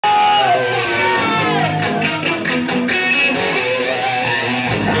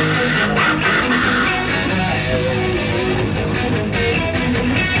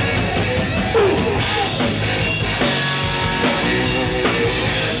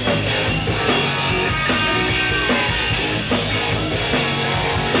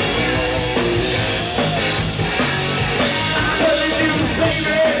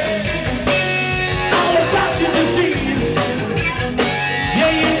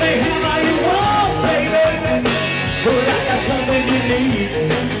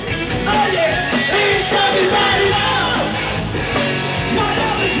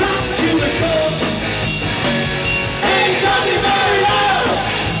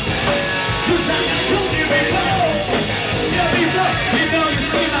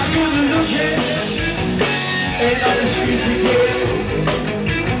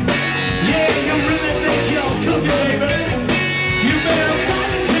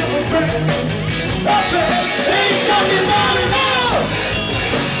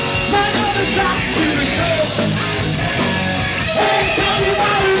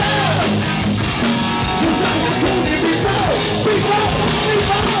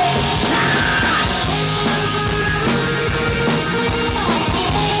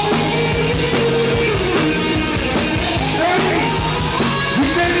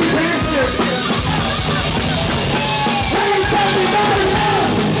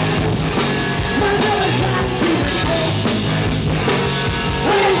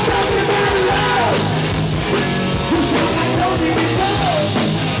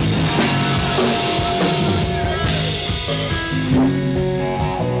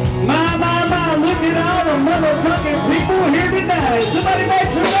fucking people here tonight. Somebody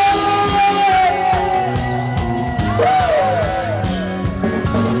make some noise!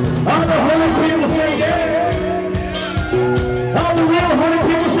 All the holy people say yeah. All the real holy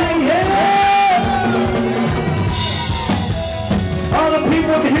people say yeah. All the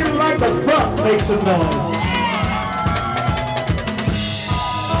people in here like the fuck make some noise.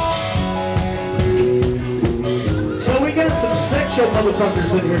 So we got some sexual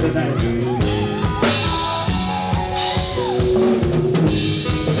motherfuckers in here tonight.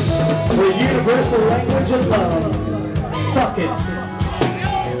 The universal language of love. Fuck it.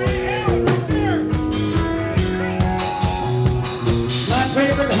 My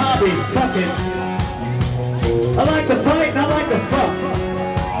favorite hobby. Fuck it. I like to fight and I like to fuck.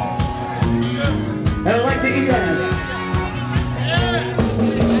 And I like to eat ass.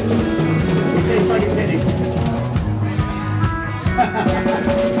 It tastes like a penny.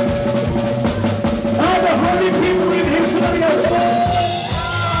 All the holy people in here, somebody else.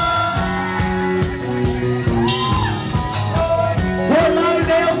 Fort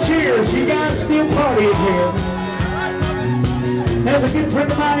Lauderdale, cheers. You guys still partying here. There's a good friend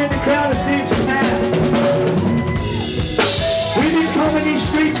of mine in the crowd, his name's Senes. We've been combing these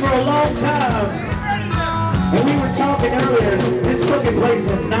streets for a long time. And we were talking earlier, this fucking place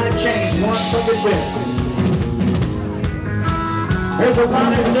has not changed one fucking bit. There's a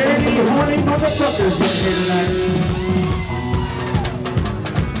lot of dirty, horny motherfuckers in here tonight.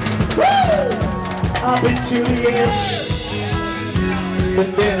 Woo! I've been to the edge, but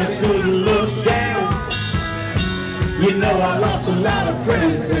then I stood and looked down. You know I lost a lot of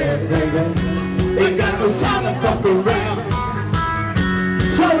friends there, baby.